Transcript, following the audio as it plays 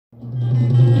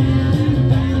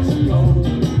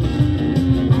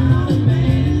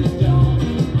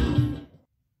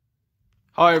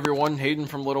Hi everyone, Hayden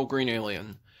from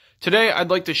LittleGreenAlien. Today I'd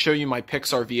like to show you my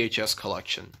Pixar VHS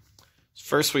collection.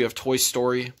 First we have Toy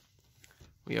Story,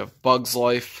 we have Bugs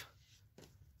Life,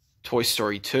 Toy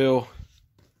Story 2,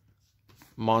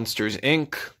 Monsters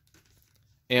Inc.,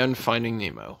 and Finding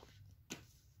Nemo.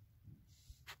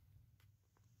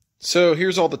 So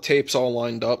here's all the tapes all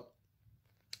lined up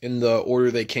in the order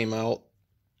they came out.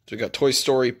 So we got Toy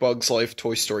Story, Bugs Life,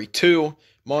 Toy Story 2,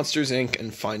 Monsters Inc.,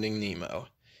 and Finding Nemo.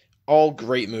 All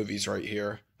great movies right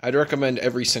here. I'd recommend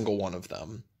every single one of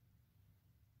them.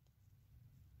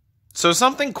 So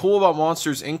something cool about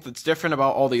Monsters Inc. that's different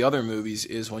about all the other movies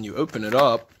is when you open it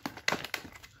up,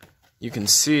 you can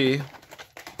see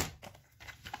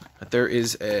that there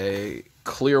is a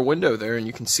clear window there and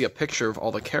you can see a picture of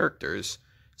all the characters.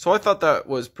 So I thought that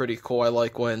was pretty cool. I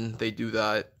like when they do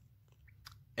that.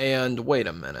 And wait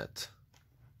a minute.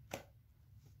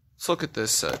 Let's look at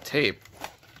this tape.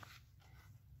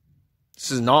 This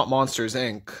is not Monsters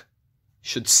Inc.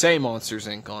 Should say Monsters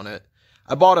Inc. on it.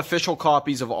 I bought official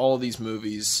copies of all of these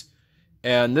movies,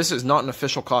 and this is not an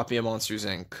official copy of Monsters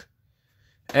Inc.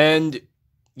 And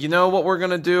you know what we're going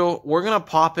to do? We're going to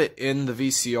pop it in the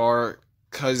VCR,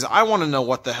 because I want to know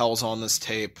what the hell's on this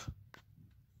tape.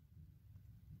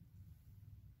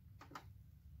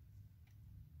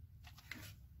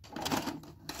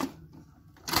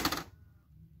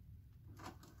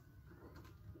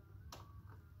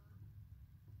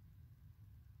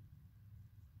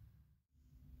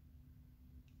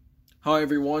 Hi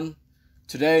everyone,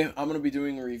 today I'm going to be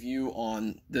doing a review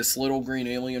on this little green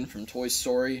alien from Toy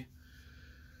Story.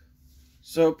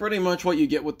 So pretty much what you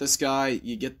get with this guy,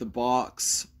 you get the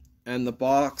box, and the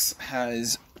box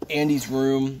has Andy's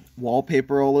room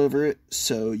wallpaper all over it.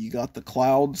 So you got the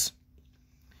clouds,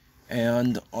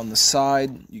 and on the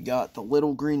side you got the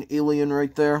little green alien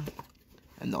right there,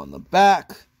 and on the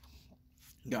back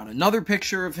you got another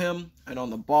picture of him, and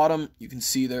on the bottom you can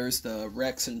see there's the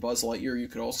Rex and Buzz Lightyear you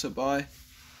could also buy.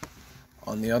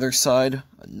 On the other side,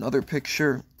 another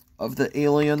picture of the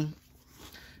alien.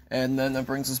 And then that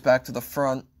brings us back to the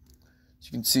front. As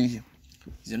you can see,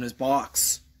 he's in his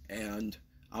box, and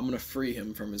I'm going to free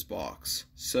him from his box.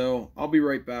 So I'll be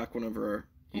right back whenever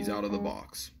he's out of the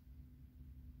box.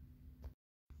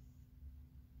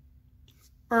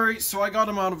 Alright, so I got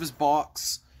him out of his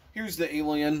box. Here's the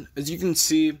alien. As you can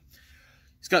see,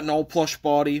 he's got an all-plush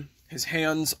body. His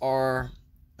hands are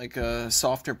like a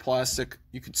softer plastic.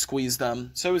 You could squeeze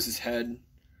them. So is his head.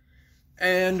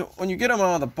 And when you get him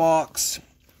out of the box,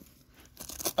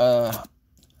 you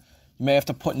may have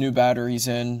to put new batteries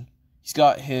in. He's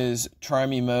got his Try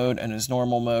Me mode and his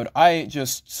normal mode. I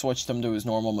just switched him to his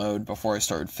normal mode before I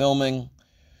started filming.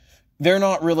 They're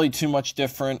not really too much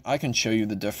different. I can show you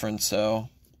the difference,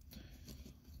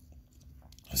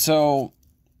 So,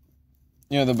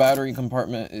 you know, the battery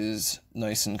compartment is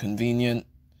nice and convenient.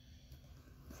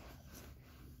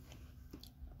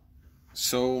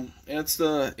 So, it's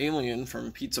the alien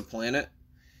from Pizza Planet.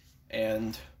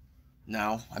 And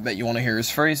now, I bet you want to hear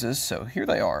his phrases, so here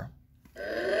they are.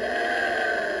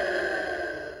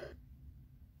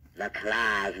 The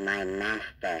claw is my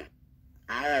master.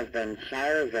 I have been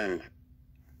chosen.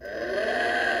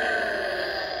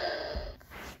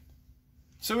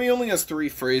 So he only has 3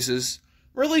 phrases.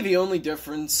 Really, the only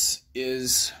difference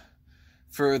is,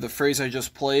 for the phrase I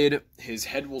just played, his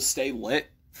head will stay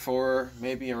lit for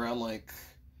maybe around like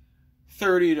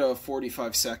 30 to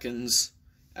 45 seconds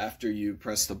after you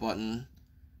press the button.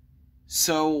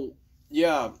 So,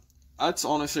 yeah, that's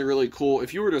honestly really cool.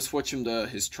 If you were to switch him to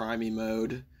his Try Me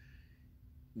mode,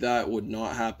 that would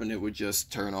not happen. It would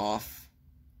just turn off.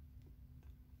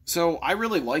 So, I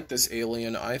really like this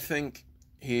alien. I think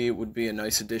he would be a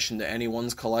nice addition to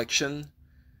anyone's collection.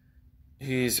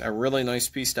 He's a really nice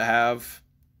piece to have.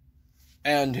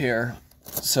 And here,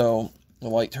 so the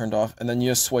light turned off, and then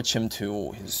you just switch him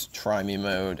to his Try Me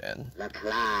mode, and the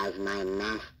claw is my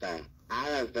master. I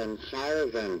have been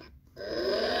chosen.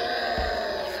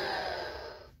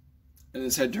 And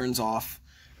his head turns off.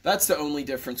 That's the only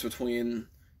difference between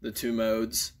the 2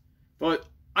 modes. But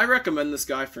I recommend this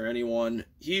guy for anyone.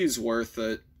 He's worth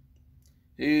it.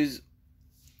 He's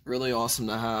really awesome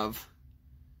to have.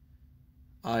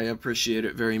 I appreciate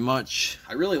it very much.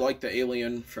 I really like the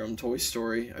alien from Toy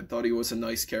Story. I thought he was a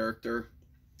nice character.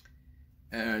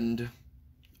 And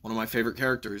one of my favorite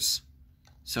characters.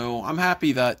 So I'm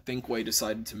happy that Thinkway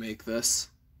decided to make this,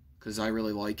 because I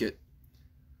really like it.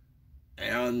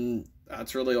 And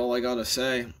that's really all I gotta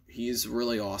say. He's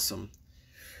really awesome.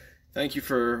 Thank you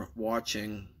for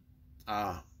watching.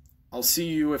 I'll see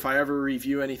you if I ever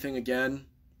review anything again.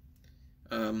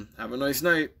 Have a nice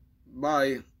night.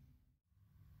 Bye.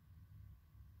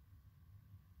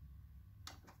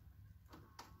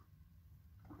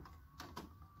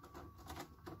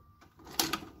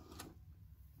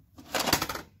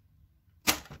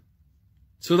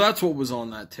 So that's what was on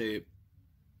that tape.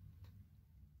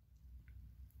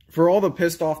 For all the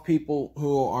pissed off people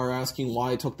who are asking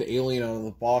why I took the alien out of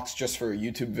the box just for a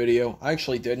YouTube video, I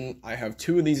actually didn't. I have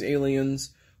 2 of these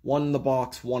aliens, one in the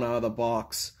box, one out of the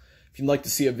box. If you'd like to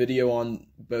see a video on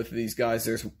both of these guys,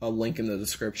 there's a link in the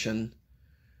description.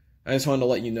 I just wanted to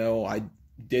let you know I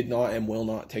did not and will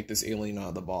not take this alien out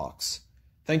of the box.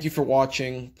 Thank you for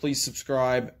watching. Please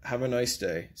subscribe. Have a nice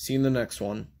day. See you in the next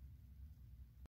one.